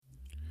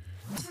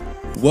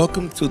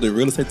Welcome to the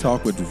Real Estate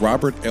Talk with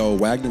Robert L.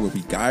 Wagner, where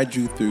we guide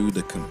you through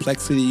the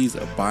complexities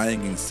of buying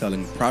and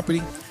selling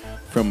property.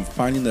 From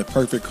finding the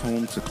perfect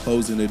home to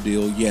closing the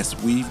deal, yes,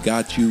 we've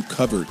got you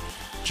covered.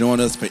 Join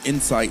us for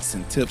insights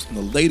and tips on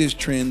the latest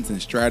trends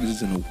and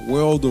strategies in the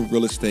world of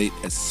real estate,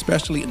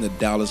 especially in the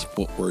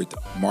Dallas-Fort Worth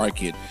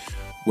market.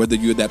 Whether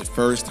you're that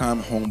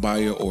first-time home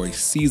buyer or a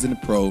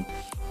seasoned pro,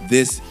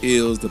 this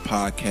is the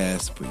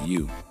podcast for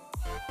you.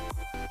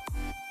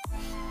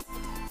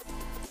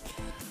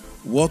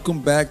 Welcome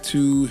back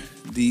to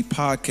the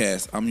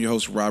podcast. I'm your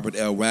host, Robert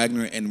L.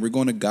 Wagner, and we're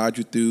going to guide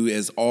you through,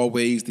 as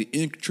always, the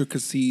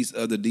intricacies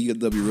of the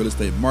DFW real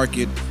estate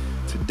market.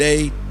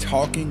 Today,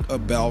 talking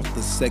about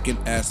the second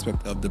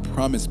aspect of the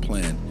P.R.O.M.I.S.E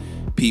plan,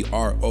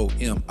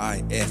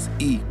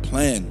 P.R.O.M.I.S.E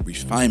plan,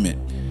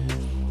 refinement.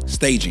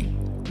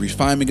 Staging.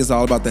 Refinement is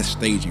all about that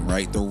staging,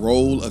 right? The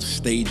role of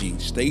staging.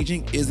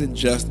 Staging isn't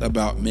just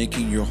about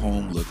making your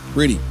home look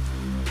pretty.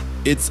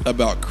 It's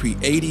about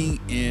creating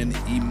an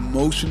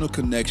emotional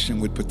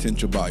connection with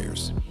potential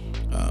buyers.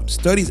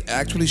 Studies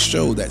actually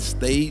show that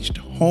staged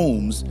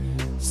homes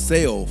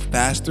sell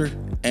faster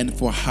and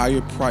for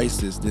higher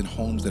prices than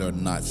homes that are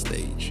not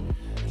staged.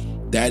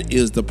 That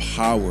is the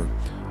power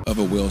of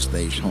a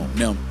well-staged home.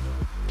 Now,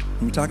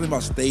 when we're talking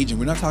about staging,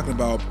 we're not talking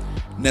about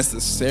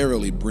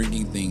necessarily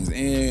bringing things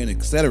in,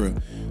 etc.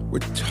 We're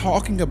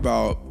talking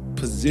about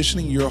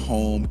positioning your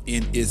home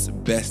in its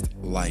best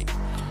light.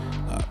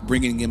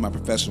 Bringing in my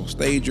professional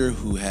stager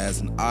who has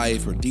an eye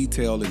for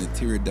detail and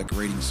interior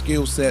decorating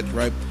skill set,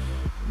 right?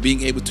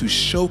 Being able to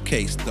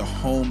showcase the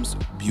home's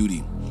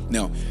beauty.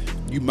 Now,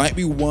 you might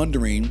be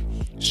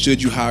wondering,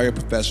 should you hire a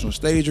professional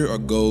stager or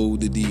go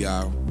the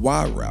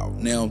DIY route?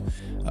 Now,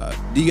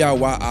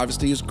 DIY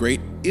obviously is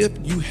great if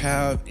you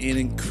have an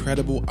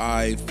incredible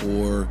eye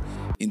for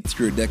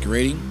interior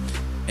decorating,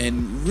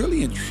 and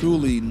really and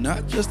truly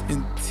not just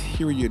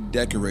interior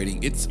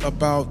decorating. It's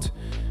about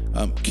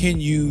can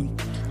you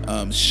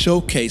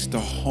showcase the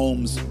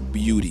home's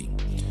beauty?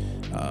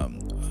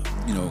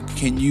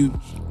 Can you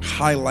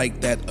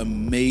highlight that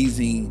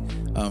amazing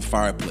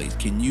fireplace?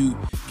 Can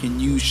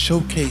you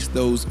showcase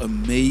those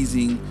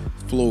amazing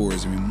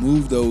floors and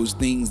remove those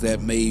things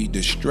that may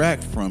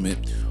distract from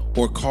it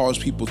or cause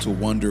people to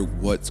wonder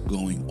what's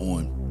going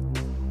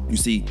on? You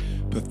see,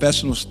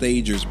 professional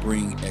stagers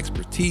bring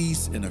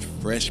expertise and a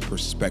fresh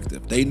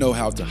perspective. They know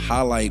how to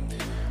highlight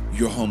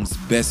your home's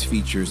best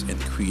features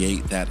and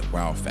create that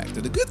wow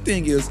factor. The good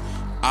thing is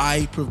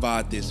I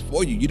provide this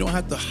for you. You don't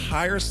have to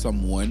hire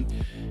someone.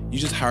 You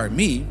just hire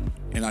me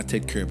and I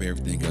take care of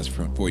everything else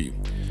for you.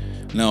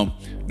 Now,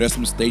 there's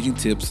some staging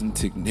tips and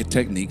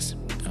techniques.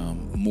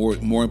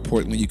 More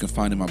importantly, you can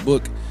find in my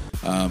book,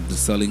 the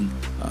Selling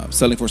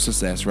for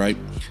Success, right?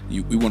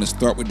 We want to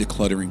start with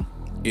decluttering.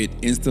 It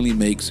instantly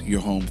makes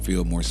your home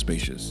feel more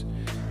spacious.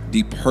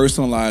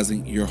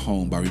 Depersonalizing your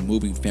home by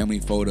removing family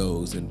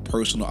photos and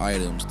personal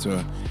items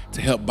to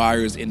help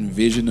buyers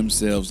envision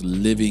themselves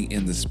living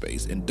in the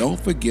space. And don't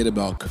forget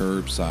about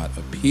curbside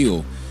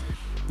appeal,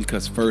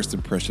 because first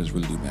impressions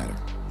really do matter.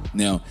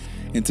 Now,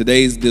 in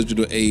today's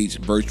digital age,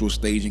 virtual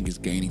staging is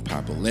gaining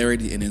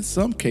popularity, and in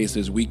some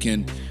cases, we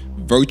can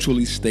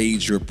virtually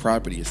stage your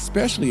property,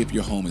 especially if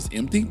your home is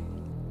empty.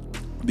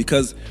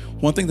 Because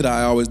one thing that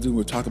I always do,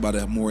 we'll talk about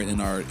it more in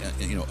our,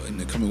 in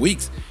the coming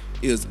weeks,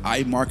 is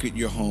I market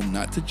your home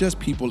not to just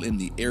people in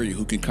the area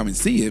who can come and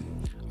see it.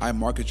 I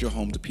market your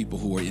home to people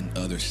who are in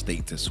other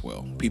states as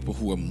well. People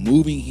who are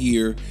moving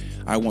here,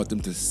 I want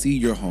them to see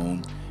your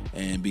home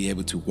and be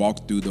able to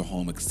walk through the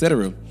home,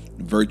 etc.,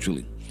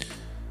 virtually.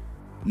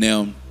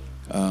 Now,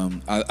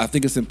 I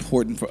think it's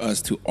important for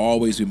us to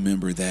always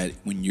remember that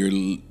when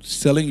you're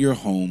selling your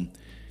home,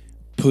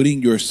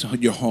 putting your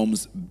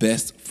home's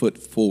best foot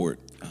forward,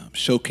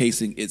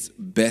 showcasing its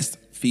best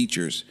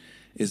features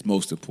is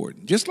most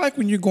important. Just like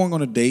when you're going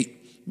on a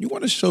date, you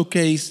want to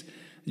showcase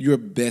your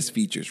best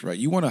features, right?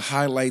 You want to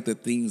highlight the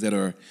things that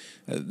are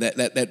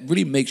that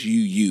really makes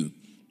you.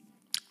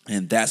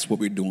 And that's what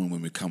we're doing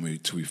when we're coming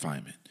to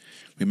refinement.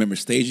 Remember,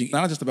 staging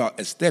not just about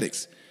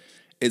aesthetics.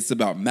 It's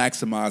about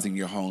maximizing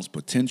your home's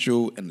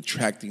potential and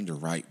attracting the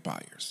right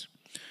buyers.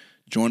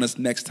 Join us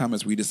next time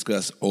as we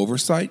discuss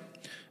oversight,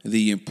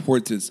 the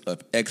importance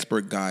of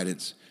expert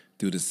guidance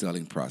through the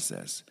selling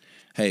process.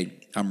 Hey,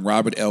 I'm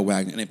Robert L.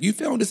 Wagner, and if you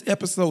found this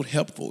episode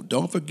helpful,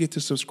 don't forget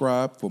to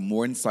subscribe for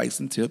more insights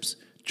and tips.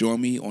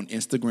 Join me on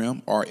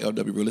Instagram,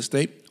 RLW Real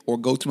Estate, or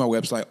go to my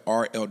website,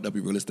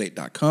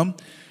 rlwrealestate.com,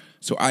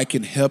 so I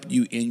can help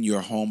you in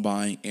your home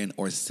buying and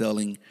or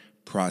selling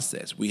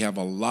process. We have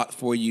a lot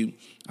for you.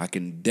 I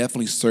can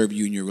definitely serve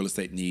you in your real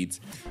estate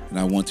needs, and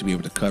I want to be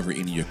able to cover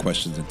any of your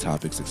questions and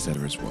topics,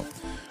 etc. as well.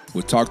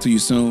 We'll talk to you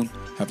soon.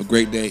 Have a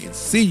great day, and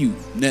see you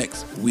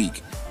next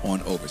week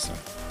on Oversight.